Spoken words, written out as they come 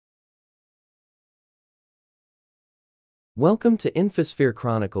Welcome to Infosphere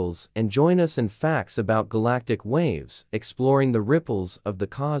Chronicles and join us in facts about galactic waves, exploring the ripples of the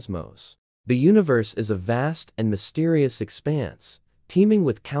cosmos. The universe is a vast and mysterious expanse, teeming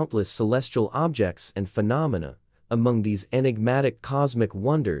with countless celestial objects and phenomena. Among these enigmatic cosmic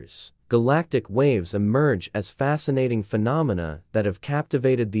wonders, galactic waves emerge as fascinating phenomena that have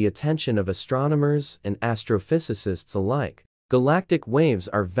captivated the attention of astronomers and astrophysicists alike. Galactic waves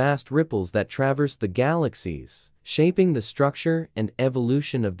are vast ripples that traverse the galaxies, shaping the structure and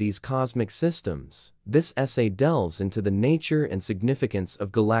evolution of these cosmic systems. This essay delves into the nature and significance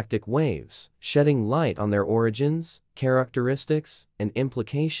of galactic waves, shedding light on their origins, characteristics, and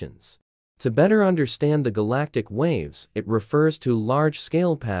implications. To better understand the galactic waves, it refers to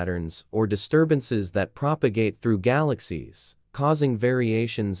large-scale patterns or disturbances that propagate through galaxies, causing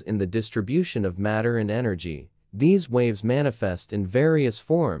variations in the distribution of matter and energy. These waves manifest in various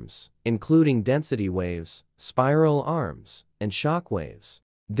forms, including density waves, spiral arms, and shock waves.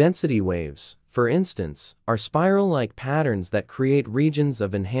 Density waves, for instance, are spiral-like patterns that create regions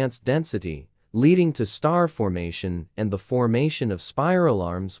of enhanced density, leading to star formation and the formation of spiral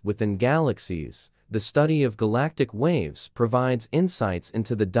arms within galaxies. The study of galactic waves provides insights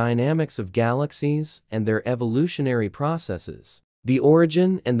into the dynamics of galaxies and their evolutionary processes. The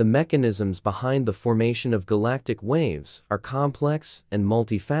origin and the mechanisms behind the formation of galactic waves are complex and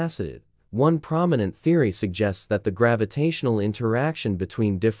multifaceted. One prominent theory suggests that the gravitational interaction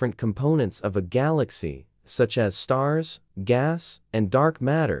between different components of a galaxy, such as stars, gas, and dark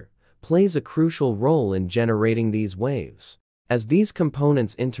matter, plays a crucial role in generating these waves. As these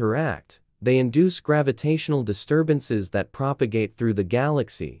components interact, they induce gravitational disturbances that propagate through the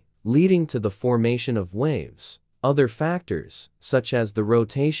galaxy, leading to the formation of waves. Other factors, such as the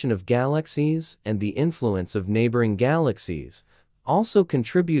rotation of galaxies and the influence of neighboring galaxies, also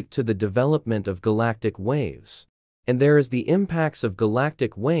contribute to the development of galactic waves. And there is the impacts of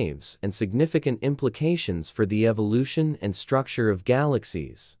galactic waves and significant implications for the evolution and structure of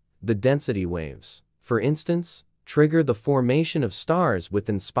galaxies. The density waves, for instance, trigger the formation of stars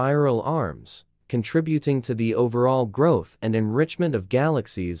within spiral arms, contributing to the overall growth and enrichment of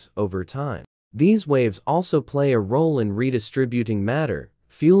galaxies over time. These waves also play a role in redistributing matter,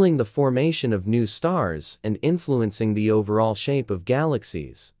 fueling the formation of new stars and influencing the overall shape of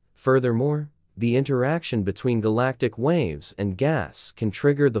galaxies. Furthermore, the interaction between galactic waves and gas can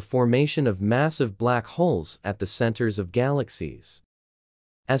trigger the formation of massive black holes at the centers of galaxies.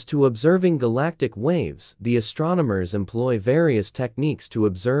 As to observing galactic waves, the astronomers employ various techniques to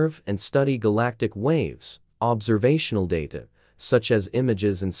observe and study galactic waves. Observational data, such as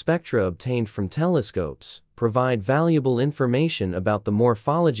images and spectra obtained from telescopes, provide valuable information about the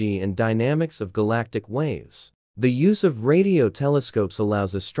morphology and dynamics of galactic waves. The use of radio telescopes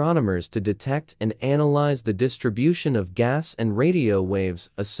allows astronomers to detect and analyze the distribution of gas and radio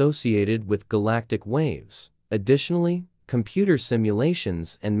waves associated with galactic waves. Additionally, computer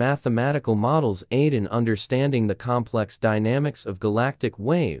simulations and mathematical models aid in understanding the complex dynamics of galactic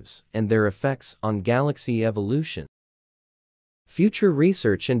waves and their effects on galaxy evolution. Future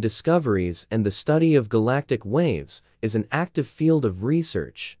research and discoveries and the study of galactic waves is an active field of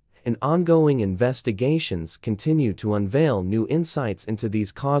research, and ongoing investigations continue to unveil new insights into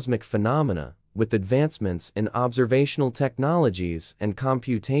these cosmic phenomena. With advancements in observational technologies and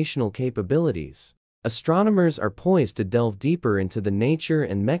computational capabilities, astronomers are poised to delve deeper into the nature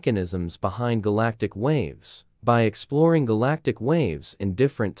and mechanisms behind galactic waves. By exploring galactic waves in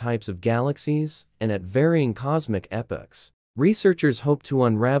different types of galaxies and at varying cosmic epochs, researchers hope to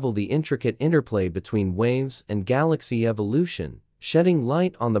unravel the intricate interplay between waves and galaxy evolution, shedding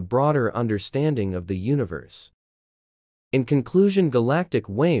light on the broader understanding of the universe. In conclusion, galactic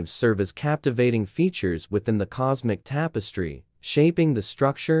waves serve as captivating features within the cosmic tapestry, shaping the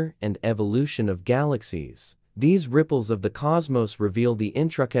structure and evolution of galaxies. These ripples of the cosmos reveal the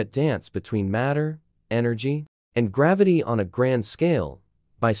intricate dance between matter, energy, and gravity on a grand scale.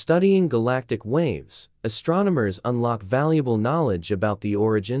 By studying galactic waves, astronomers unlock valuable knowledge about the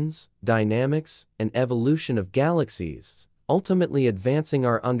origins, dynamics, and evolution of galaxies, ultimately advancing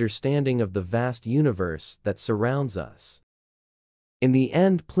our understanding of the vast universe that surrounds us. In the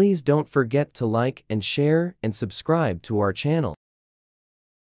end, please don't forget to like and share and subscribe to our channel.